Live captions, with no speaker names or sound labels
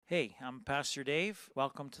Hey, I'm Pastor Dave.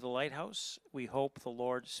 Welcome to the Lighthouse. We hope the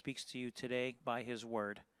Lord speaks to you today by His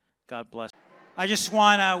Word. God bless. I just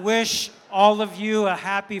want to wish all of you a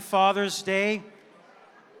happy Father's Day.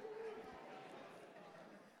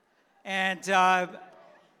 And I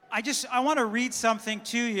want to read something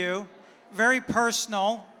to you, very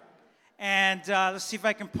personal. And let's see if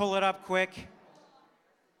I can pull it up quick.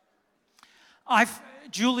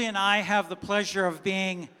 Julie and I have the pleasure of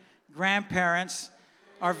being grandparents.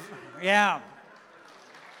 Yeah.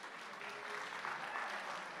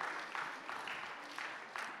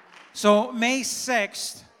 So May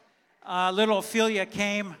 6th, little Ophelia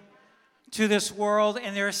came to this world,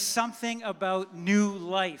 and there's something about new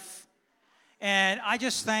life. And I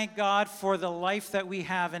just thank God for the life that we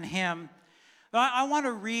have in Him. I want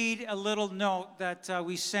to read a little note that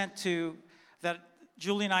that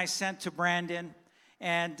Julie and I sent to Brandon.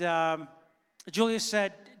 And Julia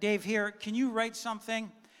said, Dave, here, can you write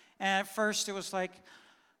something? And at first it was like,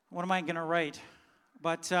 what am I going to write?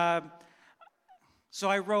 But so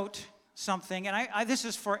I wrote something, and this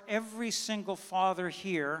is for every single father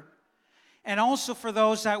here, and also for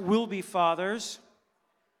those that will be fathers,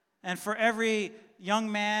 and for every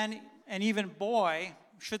young man and even boy,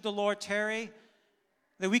 should the Lord tarry,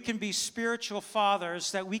 that we can be spiritual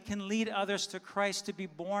fathers, that we can lead others to Christ, to be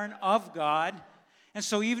born of God. And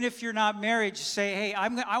so even if you're not married, just say, hey,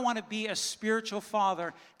 I want to be a spiritual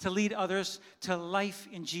father to lead others to life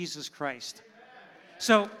in Jesus Christ.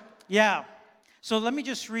 So, yeah. So let me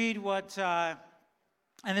just read what, and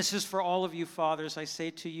this is for all of you fathers, I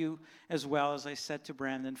say to you as well as I said to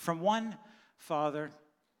Brandon, from one father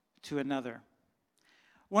to another.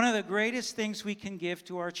 One of the greatest things we can give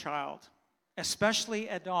to our child, especially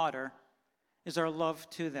a daughter, is our love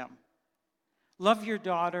to them. Love your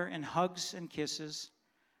daughter in hugs and kisses,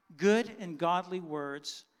 good and godly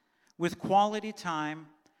words, with quality time,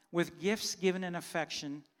 with gifts given in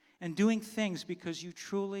affection, and doing things because you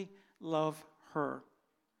truly love her.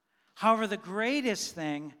 However, the greatest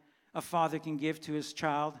thing a father can give to his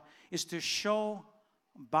child is to show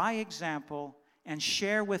by example and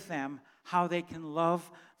share with them how they can love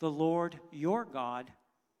the Lord your God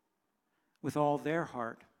with all their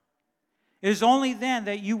heart. It is only then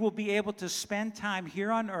that you will be able to spend time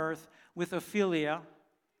here on earth with Ophelia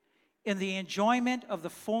in the enjoyment of the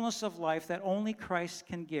fullness of life that only Christ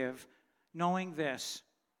can give, knowing this.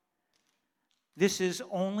 This is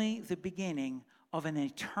only the beginning of an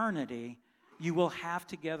eternity you will have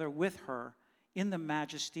together with her in the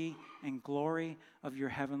majesty and glory of your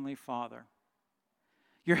Heavenly Father.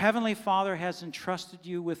 Your Heavenly Father has entrusted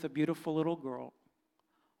you with a beautiful little girl.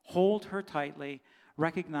 Hold her tightly,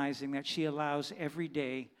 recognizing that she allows every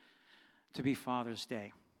day to be Father's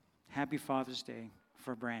Day. Happy Father's Day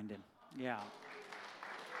for Brandon. Yeah.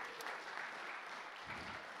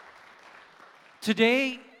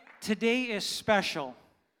 Today is special.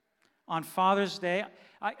 On Father's Day,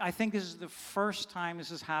 I think this is the first time this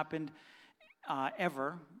has happened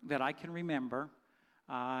ever that I can remember,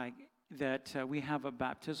 that we have a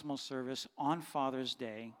baptismal service on Father's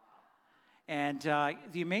Day. And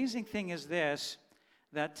the amazing thing is this,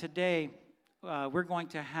 that today we're going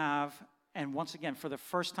to have, and once again, for the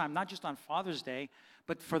first time, not just on Father's Day,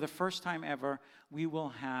 but for the first time ever, we will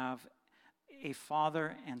have a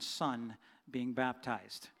father and son being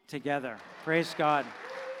baptized together. Praise God.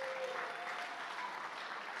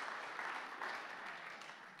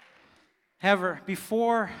 However,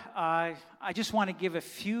 before, I just want to give a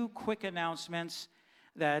few quick announcements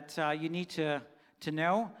that you need to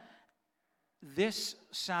know. This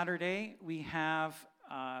Saturday, we have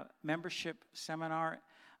a membership seminar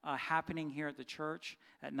happening here at the church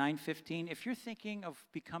at 9:15. If you're thinking of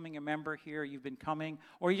becoming a member here, you've been coming,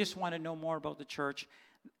 or you just want to know more about the church,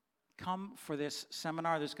 come for this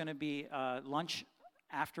seminar. There's going to be lunch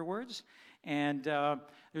afterwards, and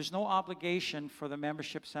there's no obligation for the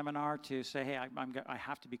membership seminar to say, hey, I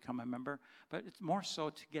have to become a member, but it's more so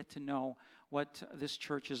to get to know what this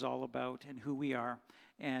church is all about and who we are.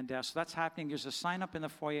 And so that's happening. There's a sign up in the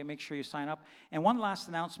foyer. Make sure you sign up. And one last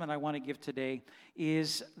announcement I want to give today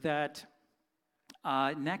is that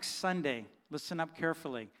next Sunday, listen up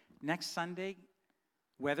carefully, next Sunday,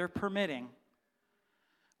 weather permitting,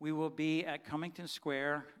 we will be at Cummington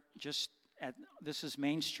Square, this is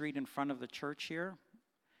Main Street in front of the church here.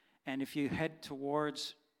 And if you head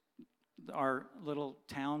towards our little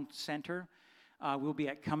town center, we'll be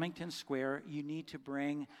at Cummington Square. You need to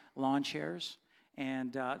bring lawn chairs.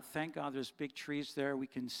 And thank God there's big trees there. We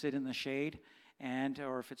can sit in the shade,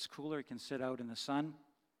 or if it's cooler, you can sit out in the sun.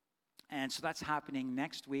 And so that's happening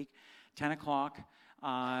next week, 10 o'clock.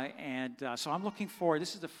 So I'm looking forward.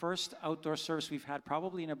 This is the first outdoor service we've had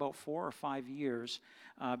probably in about 4 or 5 years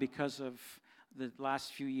because of the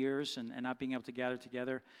last few years and not being able to gather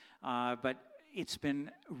together. But it's been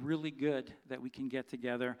really good that we can get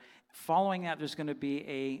together. Following that, there's going to be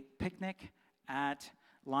a picnic at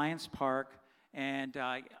Lions Park. And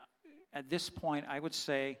at this point, I would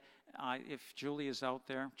say, if Julie is out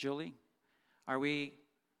there, Julie,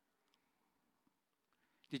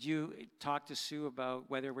 did you talk to Sue about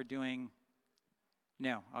whether we're doing?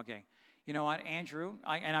 No, okay. You know what, Andrew,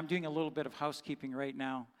 and I'm doing a little bit of housekeeping right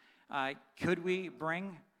now. Could we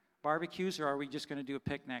bring barbecues, or are we just going to do a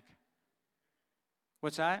picnic?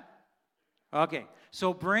 What's that? Okay,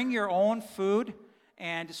 so bring your own food.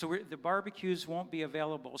 And so the barbecues won't be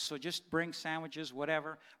available, so just bring sandwiches,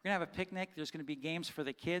 whatever. We're going to have a picnic. There's going to be games for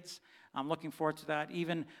the kids. I'm looking forward to that.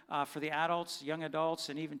 Even for the adults, young adults,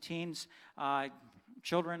 and even teens,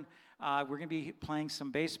 children, we're going to be playing some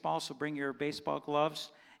baseball, so bring your baseball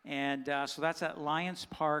gloves. And so that's at Lions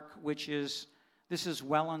Park, this is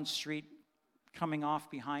Welland Street coming off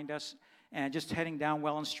behind us. And just heading down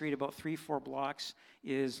Welland Street about 3-4 blocks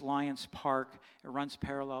is Lions Park. It runs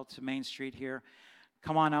parallel to Main Street here.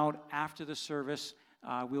 Come on out after the service.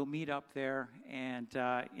 We'll meet up there and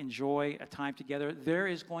enjoy a time together. There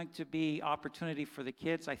is going to be opportunity for the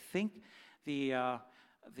kids. I think the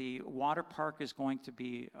water park is going to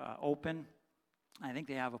be open. I think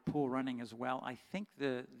they have a pool running as well. I think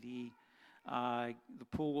the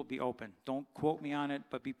pool will be open. Don't quote me on it,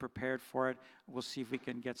 but be prepared for it. We'll see if we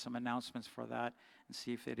can get some announcements for that and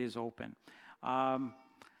see if it is open.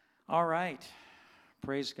 All right.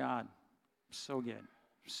 Praise God. So good.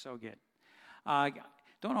 So good.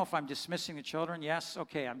 Don't know if I'm dismissing the children. Yes,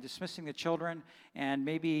 okay, I'm dismissing the children. And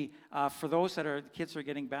maybe for those the kids are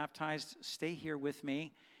getting baptized, stay here with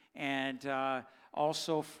me. And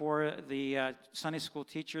also for the Sunday school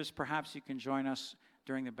teachers, perhaps you can join us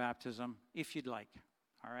during the baptism if you'd like.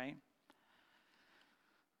 All right?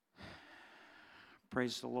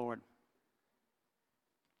 Praise the Lord.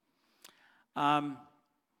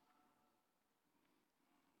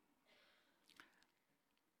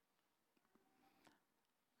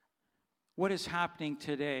 What is happening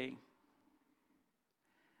today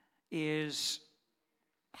is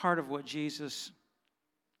part of what Jesus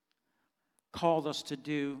called us to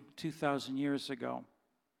do 2,000 years ago.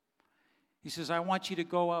 He says, I want you to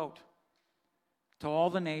go out to all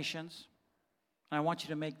the nations, and I want you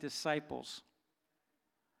to make disciples.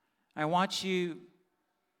 I want you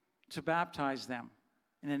to baptize them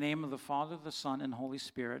in the name of the Father, the Son, and Holy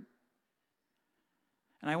Spirit.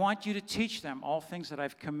 And I want you to teach them all things that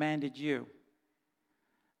I've commanded you.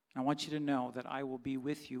 And I want you to know that I will be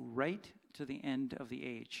with you right to the end of the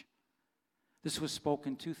age. This was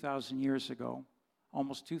spoken 2,000 years ago,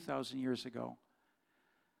 almost 2,000 years ago,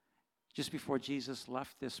 just before Jesus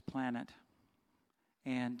left this planet.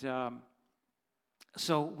 And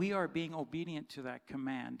so we are being obedient to that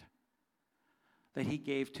command that he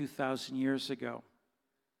gave 2,000 years ago.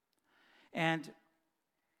 And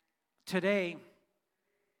today,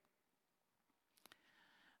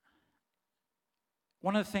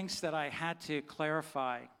 one of the things that I had to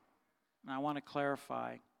clarify, and I want to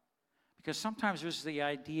clarify, because sometimes there's the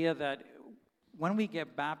idea that when we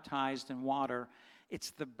get baptized in water, it's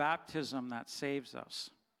the baptism that saves us.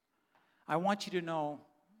 I want you to know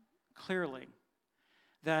clearly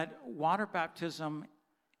that water baptism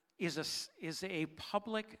is a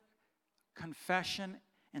public confession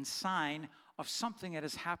and sign of something that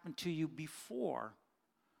has happened to you before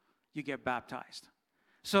you get baptized.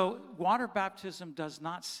 So water baptism does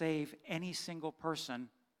not save any single person,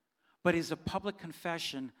 but is a public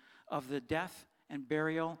confession of the death and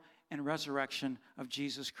burial and resurrection of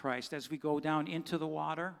Jesus Christ. As we go down into the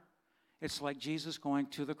water, it's like Jesus going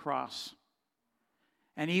to the cross.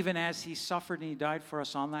 And even as he suffered and he died for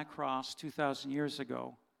us on that cross 2,000 years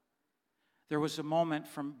ago, there was a moment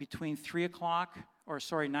from between 9 o'clock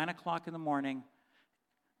in the morning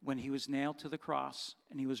when he was nailed to the cross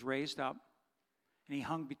and he was raised up and he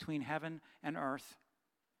hung between heaven and earth.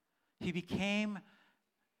 He became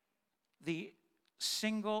the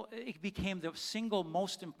single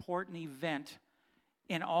most important event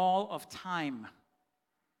in all of time.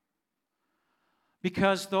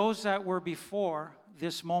 Because those that were before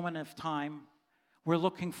this moment of time were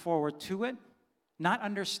looking forward to it, not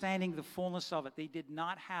understanding the fullness of it. They did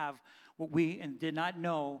not have did not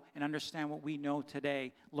know and understand what we know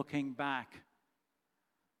today looking back.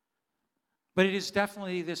 But it is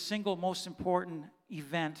definitely the single most important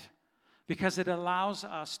event because it allows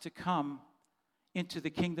us to come into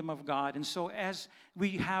the kingdom of God. And so as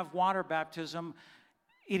we have water baptism,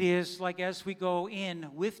 it is like as we go in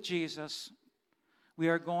with Jesus, we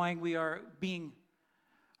are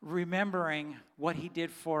remembering what he did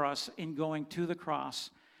for us in going to the cross.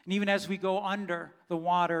 And even as we go under the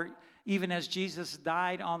water, even as Jesus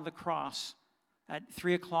died on the cross at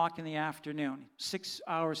 3 o'clock in the afternoon, 6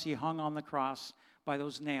 hours he hung on the cross by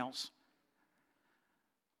those nails.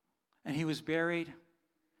 And he was buried,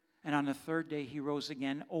 and on the third day he rose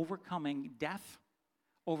again, overcoming death,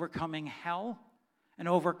 overcoming hell, and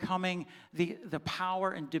overcoming the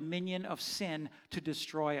power and dominion of sin to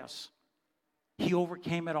destroy us. He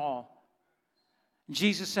overcame it all.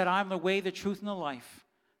 Jesus said, I'm the way, the truth, and the life.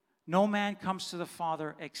 No man comes to the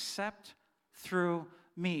Father except through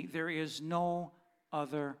me. There is no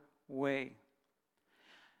other way.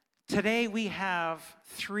 Today we have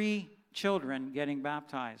 3 children getting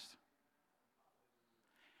baptized.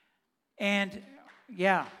 And,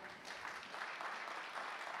 yeah.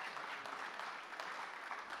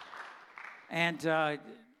 And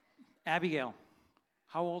Abigail,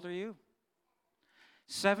 how old are you?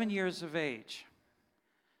 7 years of age.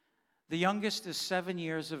 The youngest is 7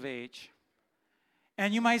 years of age.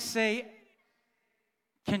 And you might say,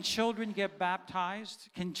 can children get baptized?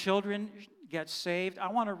 Can children get saved? I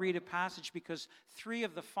want to read a passage because 3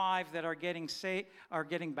 of the 5 that are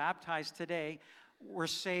getting baptized today were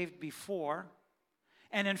saved before.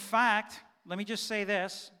 And in fact, let me just say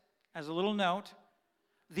this as a little note.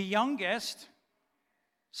 The youngest,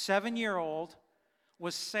 7-year-old,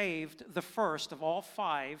 was saved, the first of all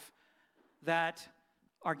 5 that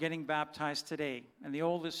are getting baptized today. And the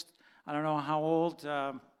oldest, I don't know how old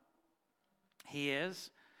he is,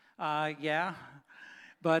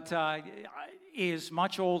 but is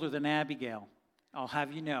much older than Abigail, I'll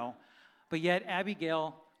have you know. But yet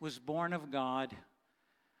Abigail was born of God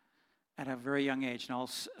at a very young age, and I'll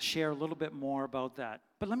share a little bit more about that.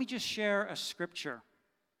 But let me just share a scripture.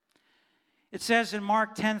 It says in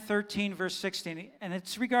Mark 10:13, verse 16, and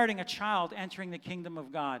it's regarding a child entering the kingdom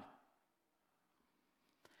of God.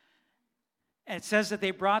 And it says that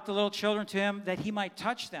they brought the little children to him that he might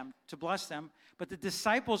touch them, to bless them. But the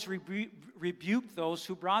disciples rebuked those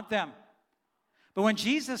who brought them. But when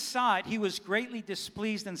Jesus saw it, he was greatly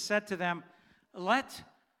displeased and said to them, let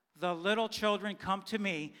the little children come to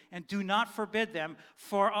me, and do not forbid them,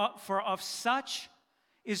 for of such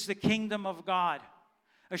is the kingdom of God.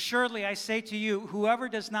 Assuredly, I say to you, whoever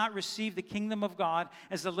does not receive the kingdom of God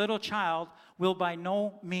as a little child will by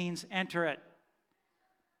no means enter it.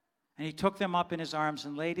 And he took them up in his arms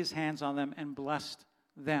and laid his hands on them and blessed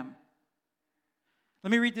them.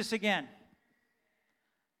 Let me read this again.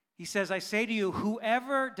 He says, I say to you,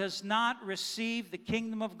 whoever does not receive the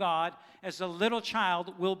kingdom of God as a little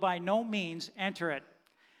child will by no means enter it.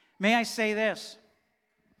 May I say this?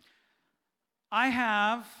 I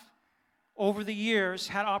have, over the years,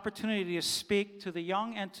 had opportunity to speak to the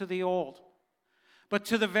young and to the old. But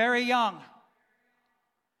to the very young,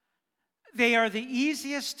 they are the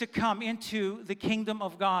easiest to come into the kingdom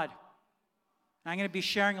of God. I'm going to be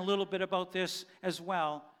sharing a little bit about this as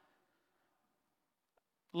well.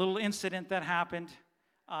 A little incident that happened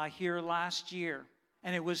here last year.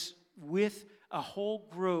 And it was with a whole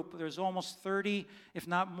group. There's almost 30, if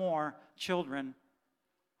not more, children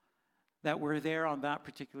that were there on that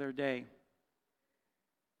particular day.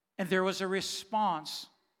 And there was a response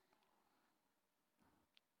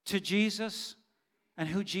to Jesus and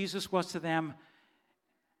who Jesus was to them.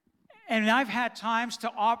 And I've had times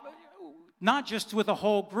to, not just with a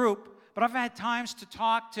whole group, but I've had times to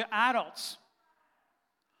talk to adults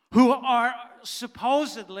who are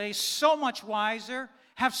supposedly so much wiser,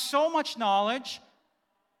 have so much knowledge,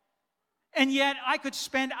 and yet I could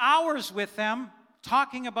spend hours with them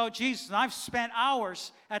talking about Jesus. And I've spent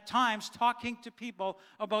hours at times talking to people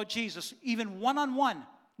about Jesus, even one-on-one,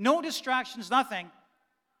 no distractions, nothing.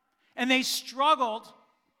 And they struggled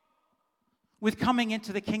with coming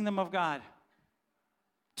into the kingdom of God.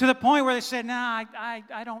 To the point where they said, nah,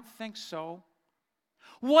 I don't think so.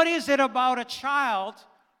 What is it about a child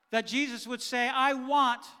that Jesus would say, I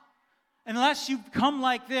want, unless you come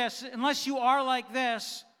like this, unless you are like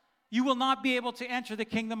this, you will not be able to enter the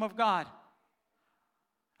kingdom of God?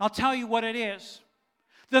 I'll tell you what it is.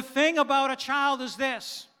 The thing about a child is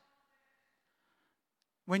this.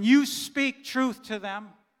 When you speak truth to them,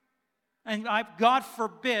 and God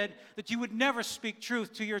forbid that you would never speak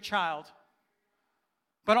truth to your child,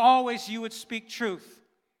 but always you would speak truth.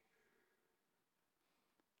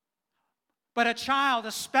 But a child,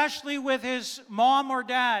 especially with his mom or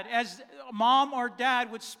dad, as mom or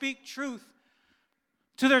dad would speak truth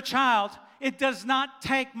to their child, it does not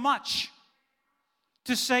take much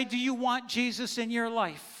to say, do you want Jesus in your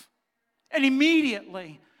life? And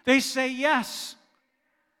immediately they say yes.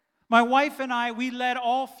 My wife and I, we led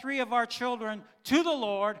all 3 of our children to the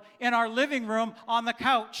Lord in our living room on the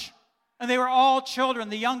couch. And they were all children.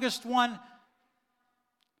 The youngest one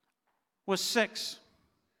was 6.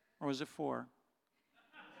 Or was it 4?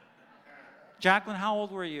 Jacqueline, how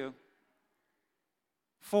old were you?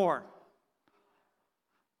 4.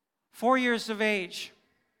 4 years of age.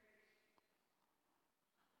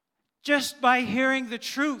 Just by hearing the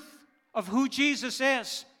truth of who Jesus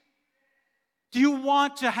is. Do you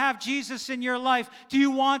want to have Jesus in your life? Do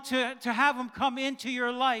you want to have him come into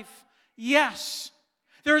your life? Yes.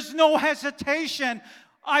 There's no hesitation.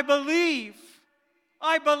 I believe.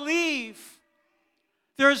 I believe.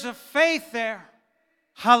 There's a faith there.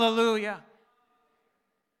 Hallelujah.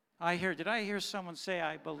 Did I hear someone say,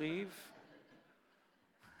 I believe?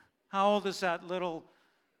 How old is that little?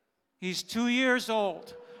 He's 2 years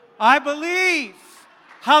old. I believe.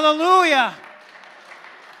 Hallelujah.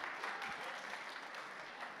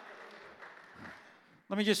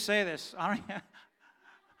 Let me just say this. I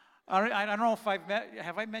don't know if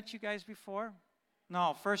have I met you guys before?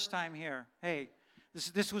 No, first time here. Hey,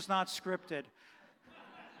 this was not scripted.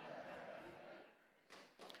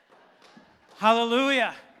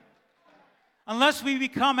 Hallelujah. Unless we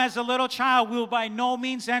become as a little child, we will by no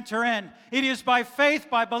means enter in. It is by faith,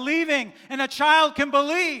 by believing, and a child can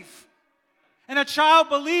believe. And a child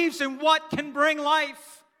believes in what can bring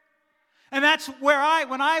life. And that's where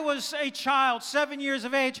when I was a child, 7 years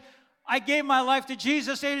of age, I gave my life to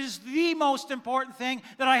Jesus. It is the most important thing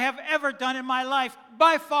that I have ever done in my life,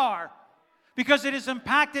 by far, because it has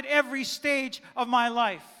impacted every stage of my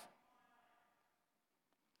life.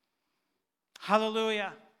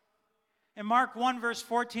 Hallelujah. In Mark 1, verse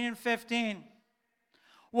 14 and 15,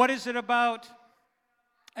 what is it about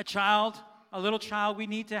a little child we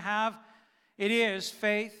need to have? It is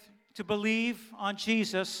faith to believe on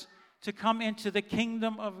Jesus, to come into the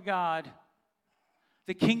kingdom of God.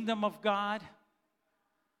 The kingdom of God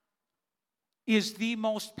is the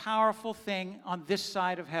most powerful thing on this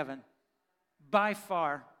side of heaven. By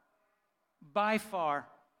far. By far.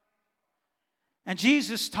 And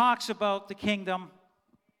Jesus talks about the kingdom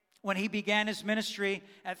when he began his ministry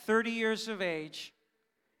at 30 years of age.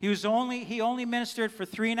 He only ministered for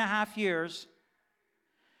 3.5 years.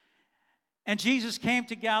 And Jesus came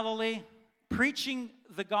to Galilee preaching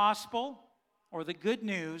the gospel, or the good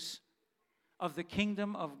news of the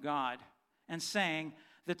kingdom of God, and saying,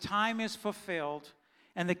 the time is fulfilled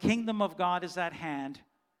and the kingdom of God is at hand.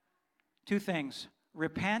 2 things: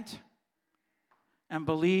 repent and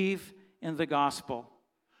believe in the gospel.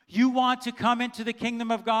 You want to come into the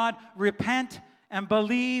kingdom of God? Repent and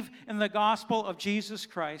believe in the gospel of Jesus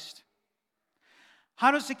Christ.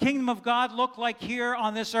 How does the kingdom of God look like here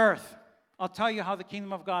on this earth? I'll tell you how the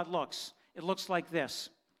kingdom of God looks. It looks like this.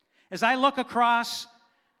 As I look across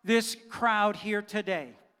this crowd here today,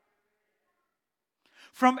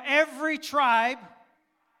 from every tribe,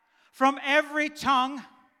 from every tongue,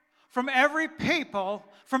 from every people,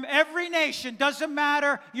 from every nation, doesn't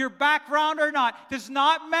matter your background or not, does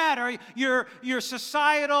not matter your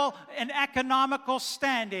societal and economical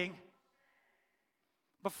standing,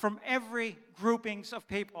 but from every groupings of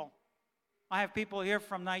people. I have people here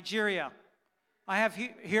from Nigeria. I have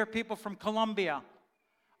here people from Colombia.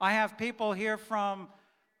 I have people here from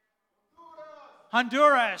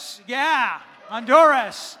Honduras. Yeah,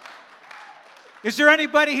 Honduras. Is there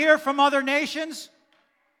anybody here from other nations?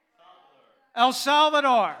 El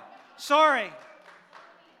Salvador. Sorry,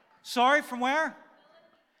 from where?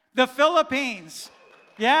 The Philippines.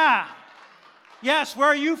 Yeah. Yes, where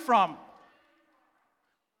are you from?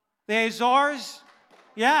 The Azores?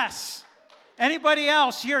 Yes. Anybody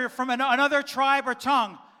else here from another tribe or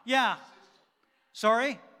tongue? Yeah.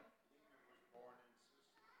 Sorry?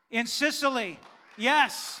 In Sicily.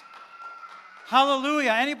 Yes.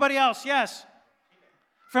 Hallelujah. Anybody else? Yes.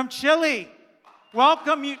 From Chile.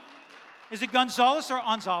 Welcome you. Is it Gonzalez or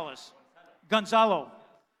Gonzalez? Gonzalo.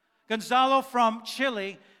 Gonzalo from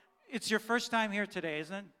Chile. It's your first time here today,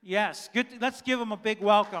 isn't it? Yes. Good. Let's give him a big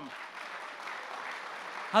welcome.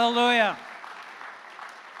 Hallelujah.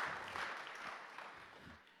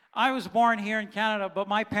 I was born here in Canada, but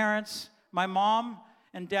my parents, my mom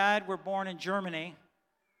and dad, were born in Germany.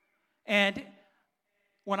 And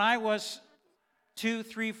when I was 2,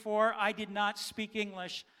 3, 4, I did not speak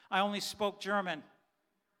English. I only spoke German.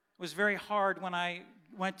 It was very hard when I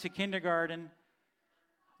went to kindergarten.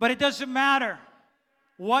 But it doesn't matter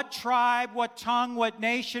what tribe, what tongue, what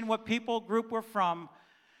nation, what people group we're from.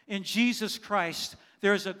 In Jesus Christ,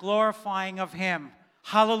 there's a glorifying of Him.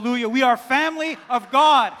 Hallelujah. We are family of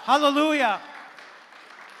God. Hallelujah.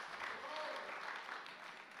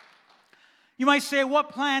 You might say, what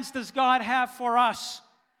plans does God have for us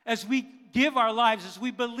as we give our lives, as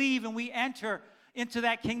we believe and we enter into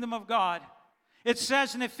that kingdom of God? It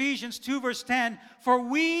says in Ephesians 2 verse 10, for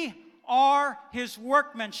we are His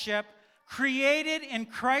workmanship, created in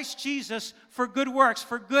Christ Jesus for good works,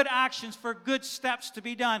 for good actions, for good steps to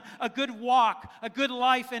be done, a good walk, a good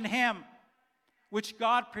life in Him, which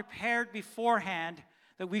God prepared beforehand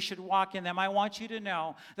that we should walk in them. I want you to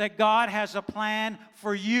know that God has a plan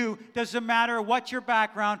for you. Doesn't matter what your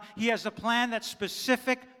background, He has a plan that's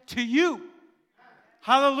specific to you.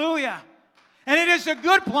 Hallelujah. And it is a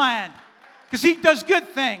good plan because He does good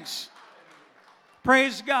things.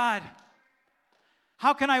 Praise God.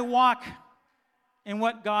 How can I walk in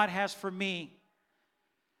what God has for me?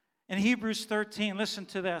 In Hebrews 13, listen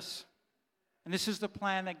to this. And this is the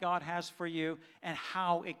plan that God has for you and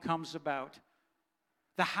how it comes about.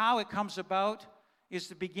 The how it comes about is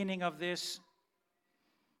the beginning of this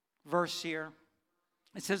verse here.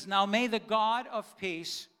 It says, now may the God of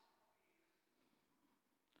peace,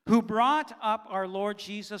 who brought up our Lord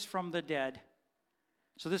Jesus from the dead.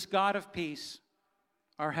 So this God of peace,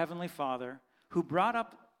 our Heavenly Father, who brought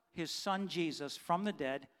up His Son Jesus from the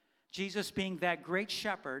dead, Jesus being that great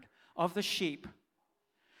shepherd of the sheep,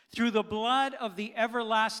 through the blood of the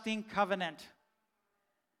everlasting covenant.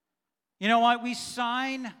 You know what? We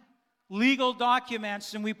sign legal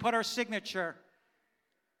documents and we put our signature.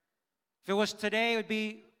 If it was today, it would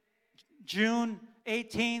be June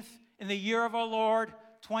 18th in the year of our Lord,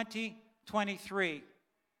 2023.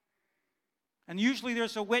 And usually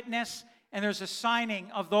there's a witness and there's a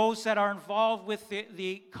signing of those that are involved with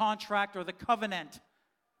the contract or the covenant.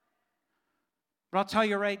 But I'll tell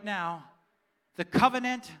you right now, the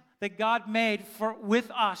covenant that God made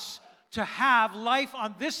with us to have life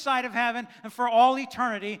on this side of heaven and for all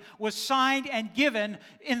eternity was signed and given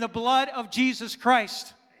in the blood of Jesus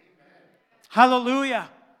Christ. Amen. Hallelujah.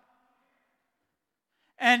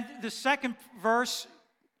 And the second verse,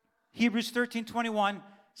 Hebrews 13:21,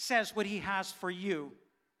 says what He has for you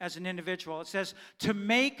as an individual. It says, to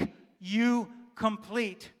make you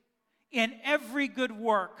complete in every good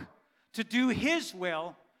work, to do His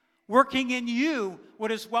will, working in you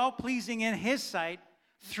what is well-pleasing in His sight,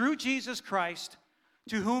 through Jesus Christ,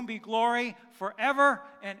 to whom be glory forever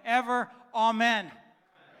and ever. Amen. Amen.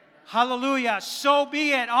 Hallelujah. So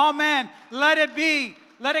be it. Amen. Let it be.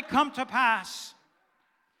 Let it come to pass.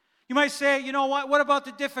 You might say, you know what? What about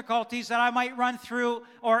the difficulties that I might run through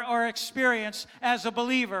or experience as a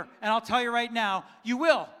believer? And I'll tell you right now, you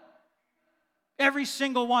will. Every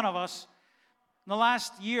single one of us. In the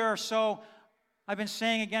last year or so, I've been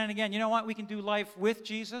saying again and again, you know what? We can do life with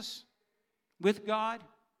Jesus, with God,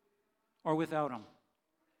 or without Him.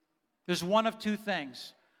 There's one of two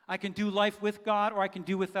things. I can do life with God or I can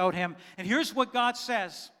do without Him. And here's what God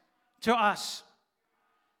says to us.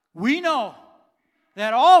 We know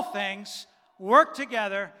that all things work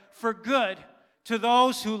together for good to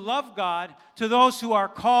those who love God, to those who are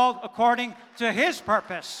called according to His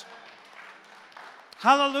purpose.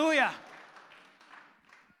 Hallelujah.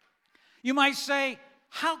 You might say,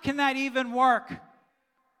 how can that even work?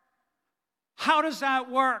 How does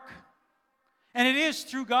that work? And it is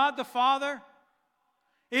through God the Father.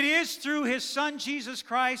 It is through His Son, Jesus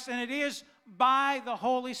Christ, and it is by the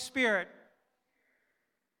Holy Spirit.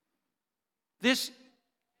 This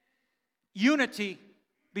unity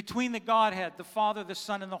between the Godhead, the Father, the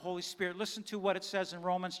Son, and the Holy Spirit. Listen to what it says in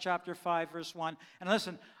Romans chapter 5, verse 1. And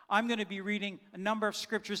listen, I'm going to be reading a number of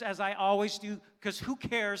scriptures as I always do, because who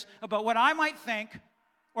cares about what I might think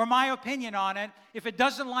or my opinion on it? If it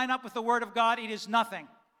doesn't line up with the Word of God, it is nothing.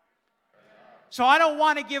 So I don't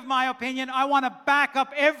want to give my opinion. I want to back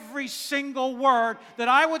up every single word that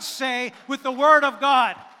I would say with the Word of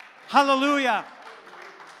God. Hallelujah.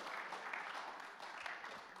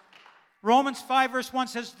 Romans 5 verse 1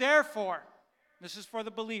 says, therefore, this is for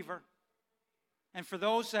the believer, and for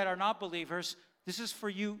those that are not believers, this is for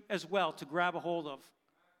you as well to grab a hold of.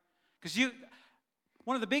 Because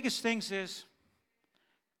one of the biggest things is,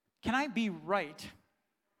 can I be right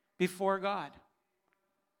before God?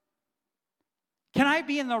 Can I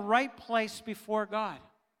be in the right place before God?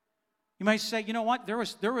 You might say, you know what? There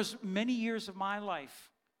was many years of my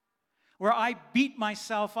life where I beat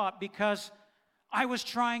myself up because I was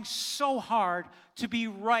trying so hard to be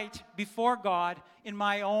right before God in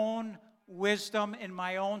my own wisdom, in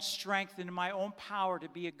my own strength, and in my own power to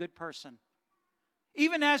be a good person,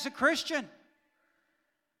 even as a Christian.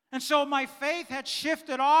 And so my faith had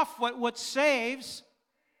shifted off what saves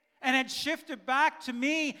and had shifted back to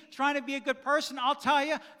me trying to be a good person. I'll tell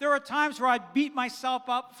you, there were times where I'd beat myself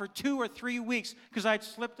up for 2 or 3 weeks because I'd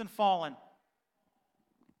slipped and fallen.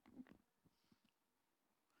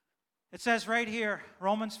 It says right here,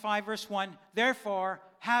 Romans 5, verse 1, therefore,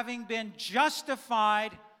 having been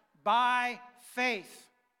justified by faith.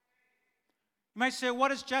 You might say, what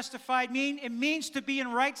does justified mean? It means to be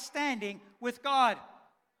in right standing with God.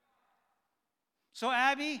 So,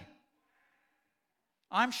 Abby,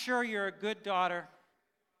 I'm sure you're a good daughter.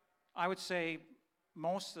 I would say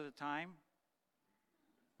most of the time.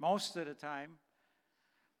 Most of the time.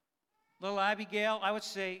 Little Abigail, I would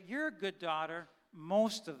say you're a good daughter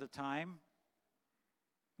most of the time.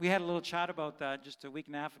 We had a little chat about that just a week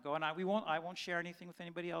and a half ago, and I won't share anything with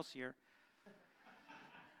anybody else here.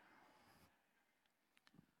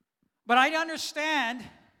 But I understand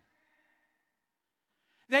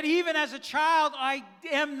that even as a child, I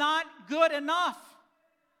am not good enough.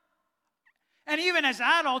 And even as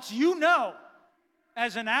adults, you know,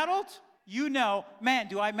 as an adult, you know, man,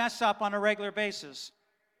 do I mess up on a regular basis.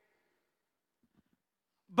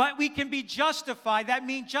 But we can be justified.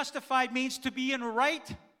 Justified means to be in right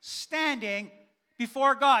standing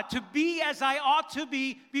before God. To be as I ought to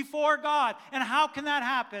be before God. And how can that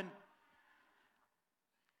happen?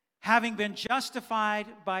 Having been justified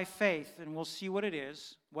by faith, and we'll see what it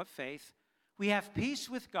is, what faith, we have peace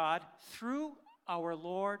with God through our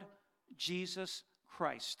Lord Jesus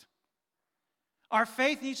Christ. Our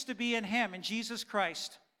faith needs to be in Him, in Jesus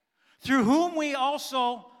Christ, through whom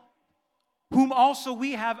also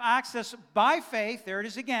we have access by faith, there it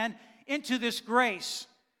is again, into this grace,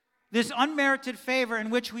 this unmerited favor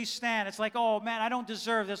in which we stand. It's like, oh man, I don't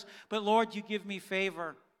deserve this, but Lord, you give me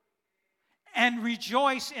favor. And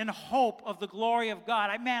rejoice in hope of the glory of God.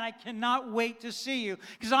 I cannot wait to see you.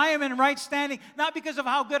 Because I am in right standing, not because of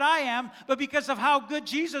how good I am, but because of how good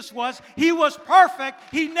Jesus was. He was perfect.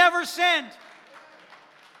 He never sinned.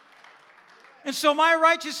 And so my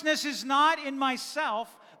righteousness is not in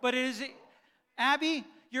myself, but it is, Abby,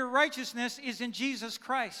 your righteousness is in Jesus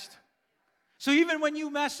Christ. So even when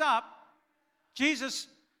you mess up, Jesus,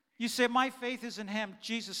 you say, my faith is in Him.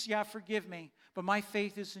 Jesus, yeah, forgive me. But my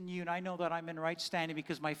faith is in you, and I know that I'm in right standing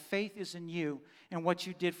because my faith is in you and what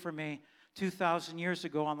you did for me 2,000 years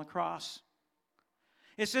ago on the cross.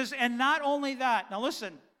 It says, and not only that. Now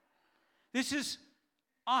listen, this is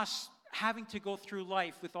us having to go through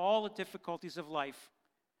life with all the difficulties of life.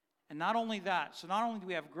 And not only that. So not only do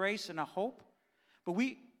we have grace and a hope, but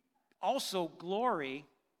we also glory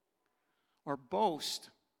or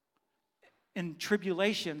boast in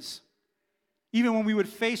tribulations. Even when we would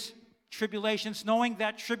face tribulations, knowing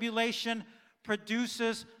that tribulation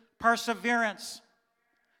produces perseverance.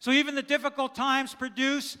 So even the difficult times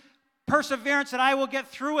produce perseverance, that I will get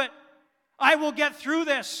through it. I will get through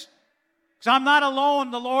this. Because I'm not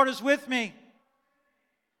alone. The Lord is with me.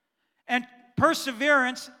 And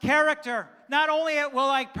perseverance, character. Not only will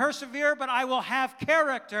I persevere, but I will have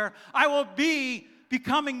character. I will be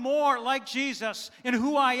becoming more like Jesus in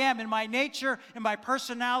who I am, in my nature, in my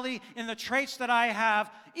personality, in the traits that I have,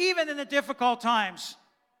 even in the difficult times.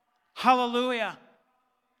 Hallelujah.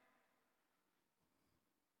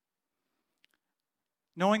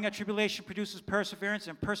 Knowing that tribulation produces perseverance,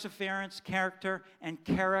 and perseverance, character, and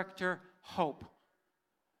character, hope.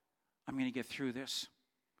 I'm going to get through this.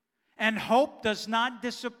 And hope does not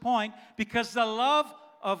disappoint, because the love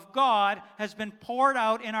of God has been poured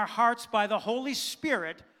out in our hearts by the Holy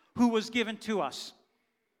Spirit who was given to us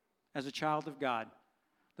as a child of God.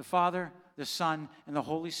 The Father, the Son, and the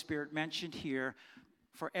Holy Spirit mentioned here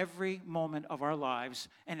for every moment of our lives,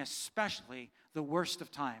 and especially the worst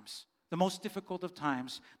of times, the most difficult of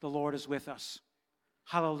times, the Lord is with us.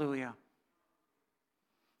 Hallelujah.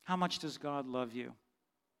 How much does God love you?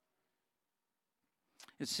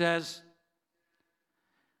 It says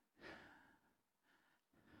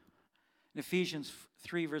in Ephesians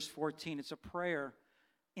 3, verse 14, it's a prayer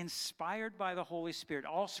inspired by the Holy Spirit.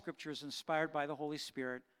 All Scripture is inspired by the Holy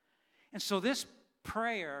Spirit. And so this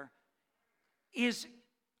prayer is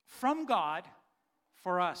from God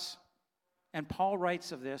for us. And Paul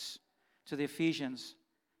writes of this to the Ephesians,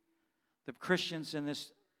 the Christians in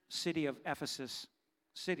this city of Ephesus.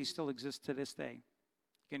 The city still exists to this day.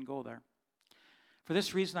 You can go there. For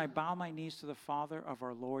this reason, I bow my knees to the Father of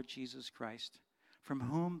our Lord Jesus Christ, from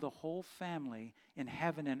whom the whole family in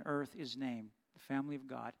heaven and earth is named, the family of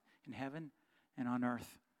God in heaven and on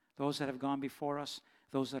earth, those that have gone before us,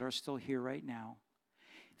 those that are still here right now,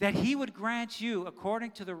 that He would grant you,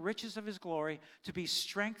 according to the riches of His glory, to be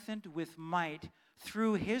strengthened with might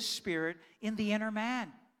through His Spirit in the inner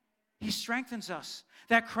man. He strengthens us,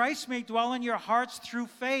 that Christ may dwell in your hearts through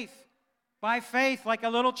faith, by faith, like a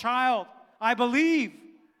little child. I believe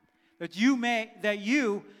that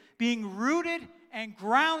you, being rooted and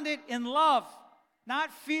grounded in love,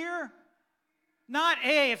 not fear, Not,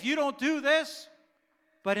 hey, if you don't do this,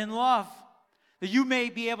 but in love, that you may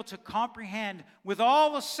be able to comprehend with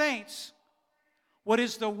all the saints what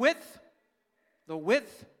is the width, the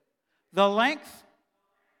length, the length,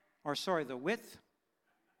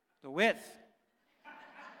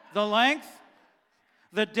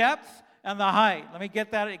 the depth, and the height. Let me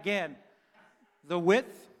get that again. The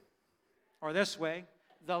width, or this way,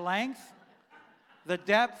 the length, the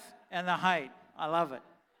depth, and the height. I love it.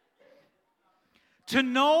 To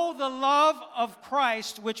know the love of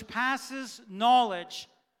Christ, which passes knowledge,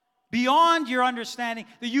 beyond your understanding,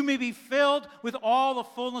 that you may be filled with all the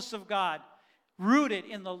fullness of God, rooted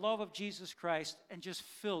in the love of Jesus Christ, and just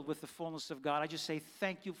filled with the fullness of God. I just say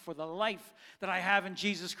thank you for the life that I have in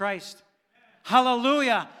Jesus Christ.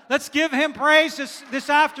 Hallelujah. Let's give him praise this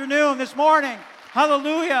afternoon, this morning.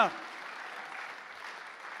 Hallelujah.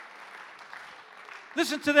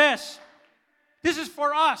 Listen to this. This is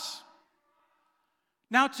for us.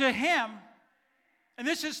 Now to him, and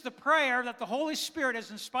this is the prayer that the Holy Spirit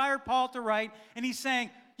has inspired Paul to write, and he's saying,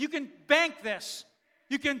 you can bank this.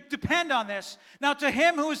 You can depend on this. Now to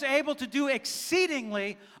him who is able to do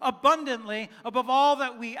exceedingly abundantly above all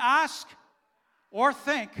that we ask or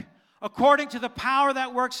think, according to the power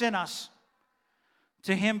that works in us.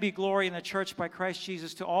 To him be glory in the church by Christ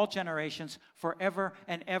Jesus to all generations, forever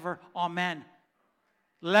and ever. Amen.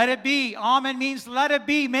 Let it be. Amen means let it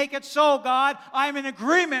be. Make it so, God. I'm in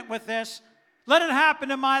agreement with this. Let it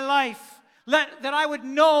happen in my life. That I would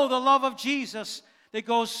know the love of Jesus that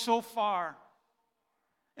goes so far.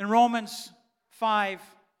 In Romans 5,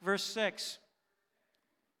 verse 6,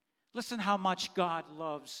 listen how much God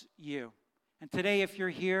loves you. And today, if you're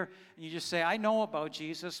here and you just say, I know about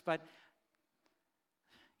Jesus, but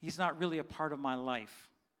he's not really a part of my life.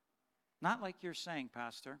 Not like you're saying,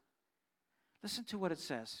 Pastor. Listen to what it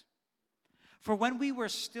says. For when we were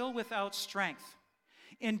still without strength,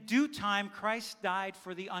 in due time Christ died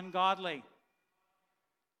for the ungodly.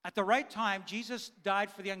 At the right time, Jesus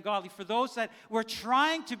died for the ungodly, for those that were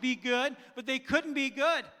trying to be good, but they couldn't be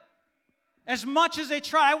good. As much as they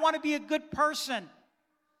try, I want to be a good person.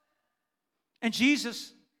 And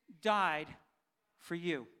Jesus died for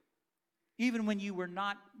you, even when you were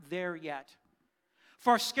not there yet.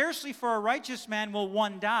 For scarcely for a righteous man will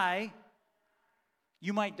one die.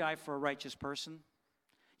 You might die for a righteous person.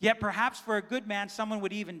 Yet perhaps for a good man, someone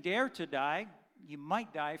would even dare to die. You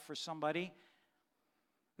might die for somebody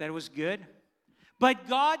that was good. But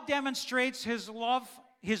God demonstrates his love,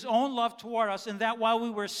 his own love toward us, in that while we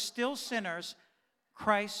were still sinners,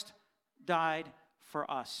 Christ died for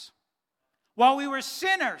us. While we were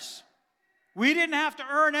sinners, we didn't have to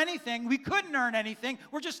earn anything. We couldn't earn anything.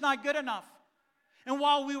 We're just not good enough. And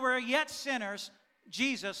while we were yet sinners,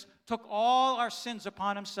 Jesus took all our sins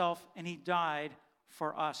upon himself, and he died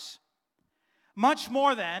for us. Much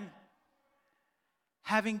more then,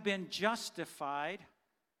 having been justified,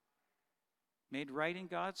 made right in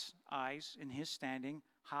God's eyes, in his standing,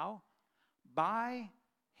 how? By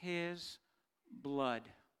his blood.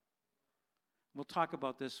 We'll talk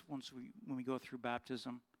about this when we go through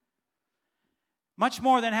baptism. Much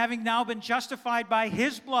more than having now been justified by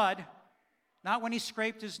his blood, not when he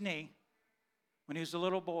scraped his knee, when he was a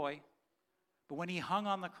little boy, but when he hung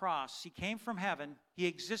on the cross. He came from heaven. He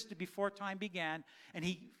existed before time began, and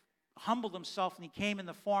he humbled himself, and he came in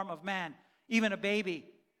the form of man, even a baby.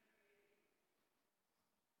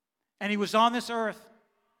 And he was on this earth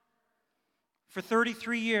for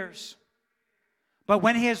 33 years. But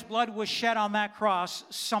when his blood was shed on that cross,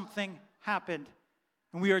 something happened.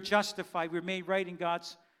 And we are justified. We're made right in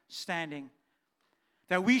God's standing.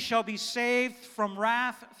 That we shall be saved from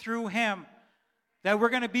wrath through him. That we're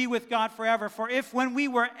going to be with God forever. For if when we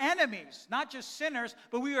were enemies, not just sinners,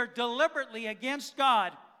 but we were deliberately against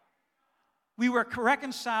God, we were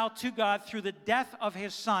reconciled to God through the death of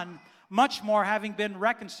his Son, much more having been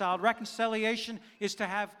reconciled. Reconciliation is to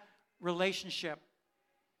have relationship.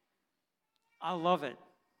 I love it.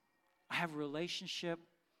 I have a relationship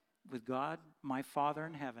with God, my Father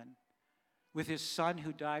in heaven, with his Son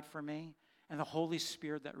who died for me, and the Holy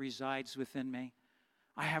Spirit that resides within me.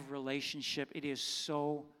 I have relationship. It is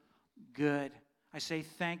so good. I say,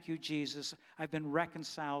 thank you, Jesus. I've been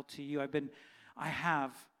reconciled to you. I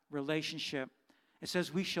have relationship. It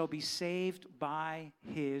says we shall be saved by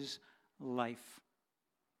his life.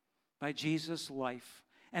 By Jesus' life.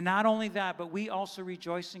 And not only that, but we also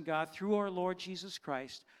rejoice in God through our Lord Jesus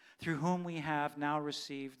Christ, through whom we have now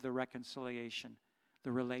received the reconciliation,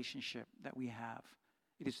 the relationship that we have.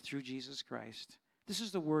 It is through Jesus Christ. This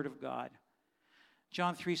is the word of God.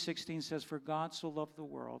 John 3:16 says, for God so loved the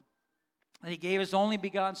world that he gave his only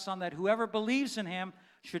begotten Son, that whoever believes in him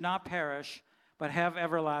should not perish, but have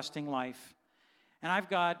everlasting life. And I've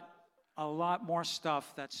got a lot more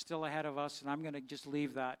stuff that's still ahead of us, and I'm going to just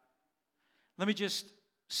leave that. Let me just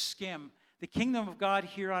skim. The kingdom of God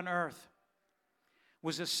here on earth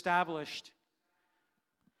was established.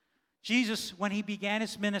 Jesus, when he began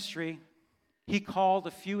his ministry, he called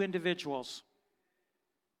a few individuals.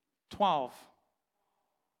 12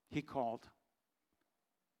 he called.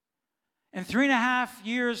 And 3.5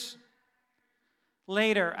 years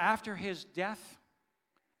later, after his death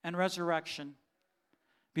and resurrection,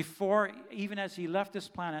 before, even as he left this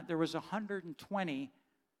planet, there was 120,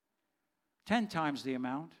 10 times the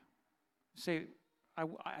amount. Say,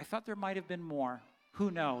 I thought there might have been more.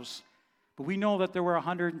 Who knows? But we know that there were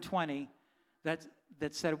 120 that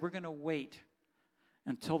said, we're going to wait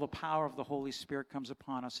until the power of the Holy Spirit comes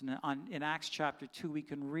upon us. And in Acts chapter 2, we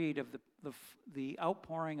can read of the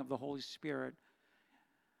outpouring of the Holy Spirit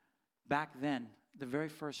back then, the very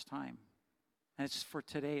first time. And it's for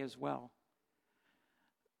today as well.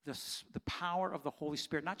 The power of the Holy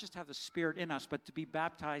Spirit, not just have the Spirit in us, but to be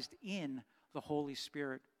baptized in the Holy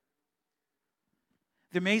Spirit.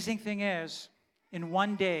 The amazing thing is, in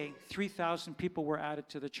one day, 3,000 people were added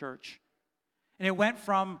to the church. And it went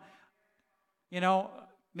from,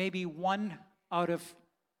 maybe 1 out of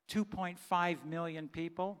 2.5 million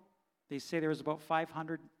people. They say there was about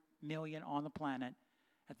 500 million on the planet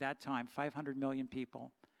at that time, 500 million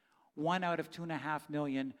people. 1 out of 2.5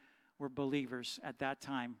 million were believers at that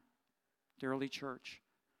time, the early church.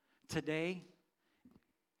 Today,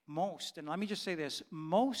 and let me just say this,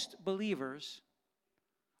 most believers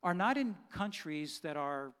are not in countries that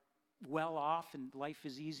are well off and life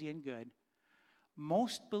is easy and good.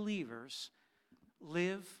 Most believers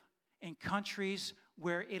live in countries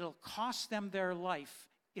where it'll cost them their life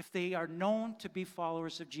if they are known to be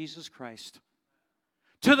followers of Jesus Christ.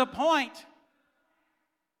 To the point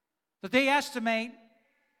that they estimate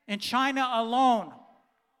in China alone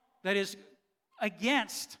that is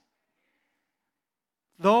against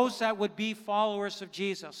those that would be followers of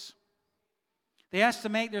Jesus. They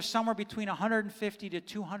estimate there's somewhere between 150 to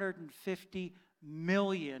 250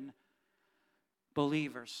 million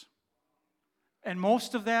believers. And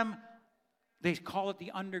most of them, they call it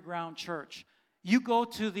the underground church. You go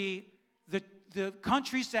to the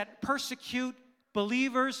countries that persecute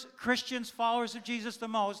believers, Christians, followers of Jesus the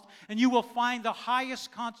most, and you will find the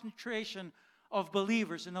highest concentration of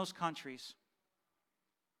believers in those countries.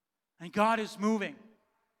 And God is moving.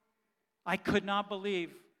 I could not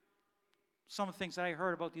believe some of the things that I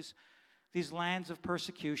heard about these lands of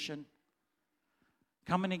persecution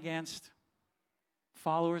coming against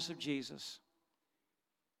followers of Jesus.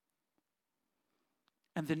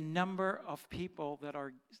 And the number of people that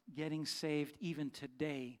are getting saved even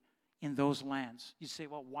today in those lands. You say,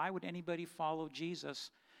 well, why would anybody follow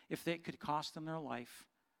Jesus if it could cost them their life?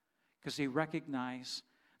 Because they recognize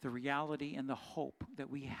the reality and the hope that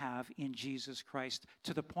we have in Jesus Christ,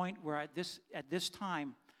 to the point where at this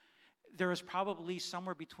time, there is probably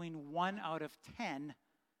somewhere between 1 out of 10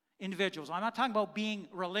 individuals. I'm not talking about being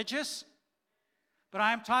religious, but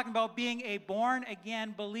I'm talking about being a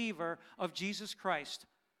born-again believer of Jesus Christ.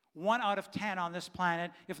 1 out of 10 on this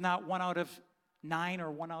planet, if not 1 out of 9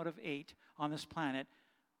 or 1 out of 8 on this planet,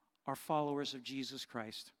 are followers of Jesus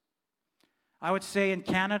Christ. I would say in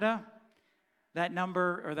Canada, that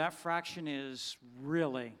number or that fraction is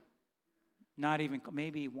really not even,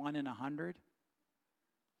 maybe 1 in 100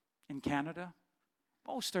 in Canada.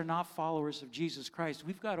 Most are not followers of Jesus Christ.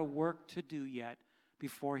 We've got a work to do yet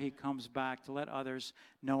before he comes back to let others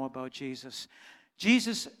know about Jesus.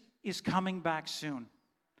 Jesus is coming back soon.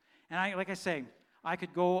 And like I say, I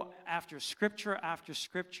could go after scripture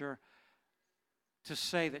to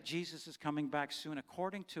say that Jesus is coming back soon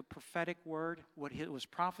according to prophetic word, what it was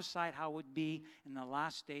prophesied how it would be in the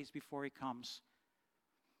last days before he comes.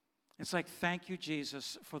 It's like, thank you,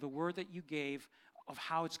 Jesus, for the word that you gave of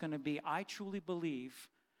how it's going to be. I truly believe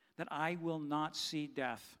that I will not see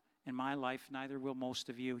death in my life, neither will most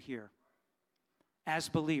of you here. As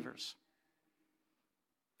believers,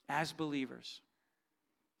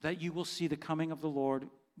 that you will see the coming of the Lord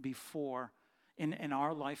before in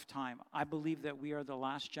our lifetime. I believe that we are the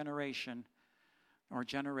last generation or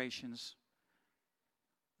generations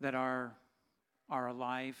that are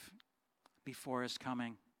alive before his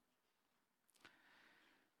coming.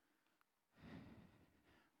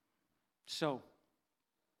 So,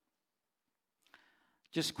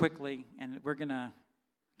 just quickly, and we're going to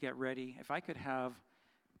get ready. If I could have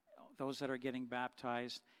those that are getting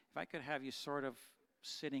baptized, if I could have you sort of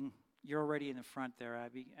sitting, you're already in the front there,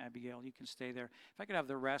 Abigail, you can stay there. If I could have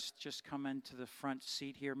the rest just come into the front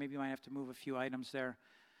seat here, maybe you might have to move a few items there.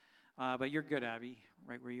 But you're good, Abby,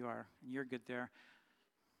 right where you are. And you're good there.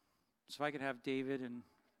 So if I could have David and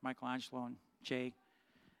Michelangelo and Jay.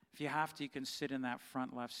 If you have to, you can sit in that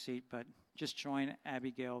front left seat, but just join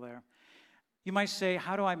Abigail there. You might say,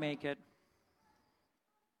 how do I make it?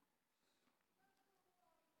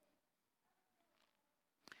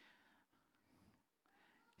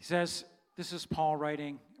 He says, this is Paul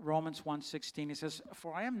writing, Romans 1:16. He says,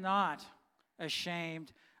 for I am not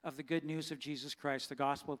ashamed of the good news of Jesus Christ, the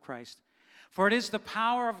gospel of Christ. For it is the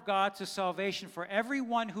power of God to salvation for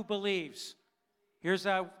everyone who believes. Here's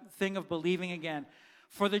that thing of believing again.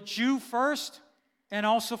 For the Jew first, and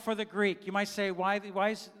also for the Greek. You might say, why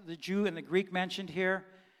is the Jew and the Greek mentioned here?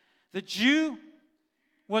 The Jew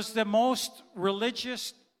was the most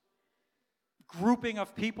religious grouping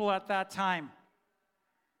of people at that time.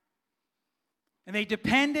 And they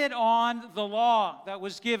depended on the law that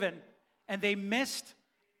was given, and they missed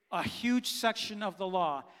a huge section of the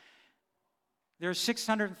law. There are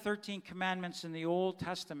 613 commandments in the Old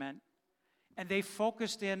Testament, and they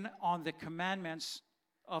focused in on the commandments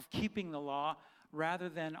of keeping the law rather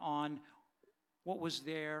than on what was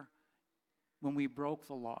there when we broke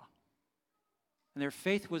the law. And their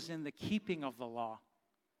faith was in the keeping of the law.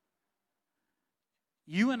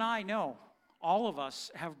 You and I know, all of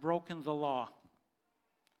us have broken the law.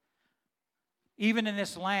 Even in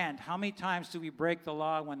this land, how many times do we break the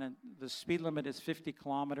law when the speed limit is 50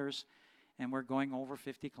 kilometers and we're going over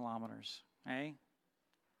 50 kilometers? Eh?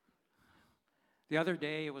 The other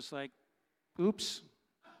day, it was like, oops.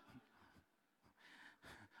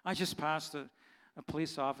 I just passed a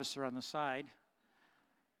police officer on the side.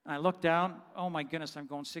 I look down, oh my goodness, I'm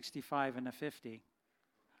going 65 in a 50.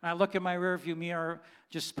 I look at my rearview mirror,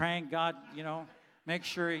 just praying, God, make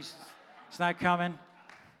sure he's not coming.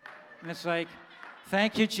 And it's like,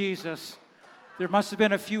 thank you, Jesus. There must have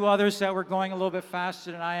been a few others that were going a little bit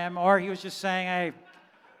faster than I am, or he was just saying, hey,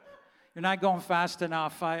 you're not going fast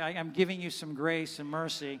enough. I'm giving you some grace and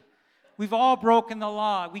mercy. We've all broken the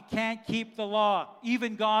law. We can't keep the law.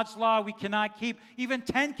 Even God's law we cannot keep. Even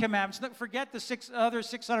 10 commandments. Forget the other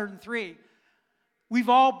 603. We've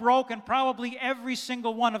all broken probably every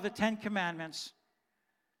single one of the 10 commandments.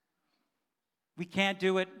 We can't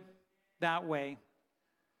do it that way.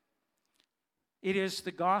 It is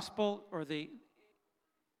the gospel,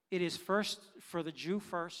 it is first for the Jew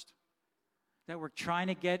first, that we're trying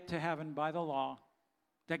to get to heaven by the law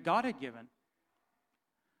that God had given.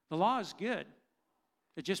 The law is good.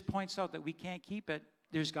 It just points out that we can't keep it.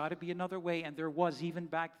 There's got to be another way, and there was even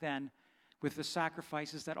back then with the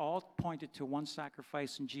sacrifices that all pointed to one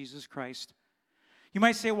sacrifice in Jesus Christ. You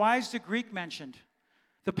might say, why is the Greek mentioned?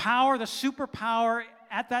 The power, the superpower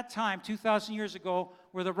at that time, 2,000 years ago,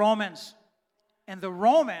 were the Romans. And the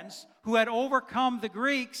Romans, who had overcome the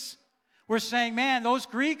Greeks, were saying, man, those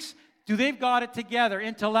Greeks, they've got it together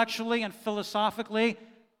intellectually and philosophically.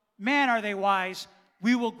 Man, are they wise.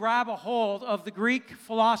 We will grab a hold of the Greek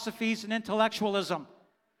philosophies and intellectualism.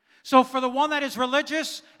 So for the one that is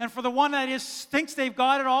religious and for the one that thinks they've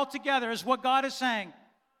got it all together is what God is saying.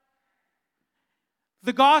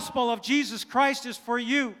 The gospel of Jesus Christ is for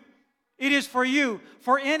you. It is for you.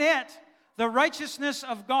 For in it, the righteousness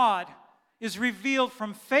of God is revealed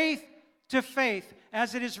from faith to faith,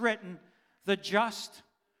 as it is written, the just,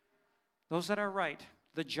 those that are right,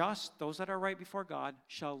 the just, those that are right before God,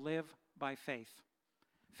 shall live by faith.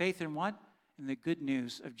 Faith in what? In the good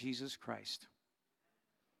news of Jesus Christ.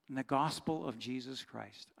 In the gospel of Jesus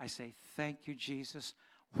Christ. I say, thank you, Jesus.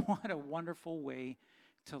 What a wonderful way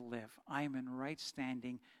to live. I am in right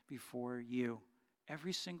standing before you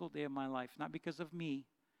every single day of my life, not because of me,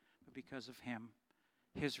 but because of him,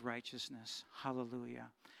 his righteousness. Hallelujah.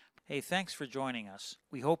 Hey, thanks for joining us.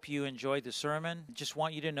 We hope you enjoyed the sermon. Just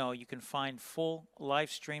want you to know you can find full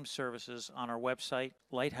live stream services on our website,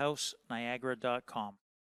 lighthouseniagara.com.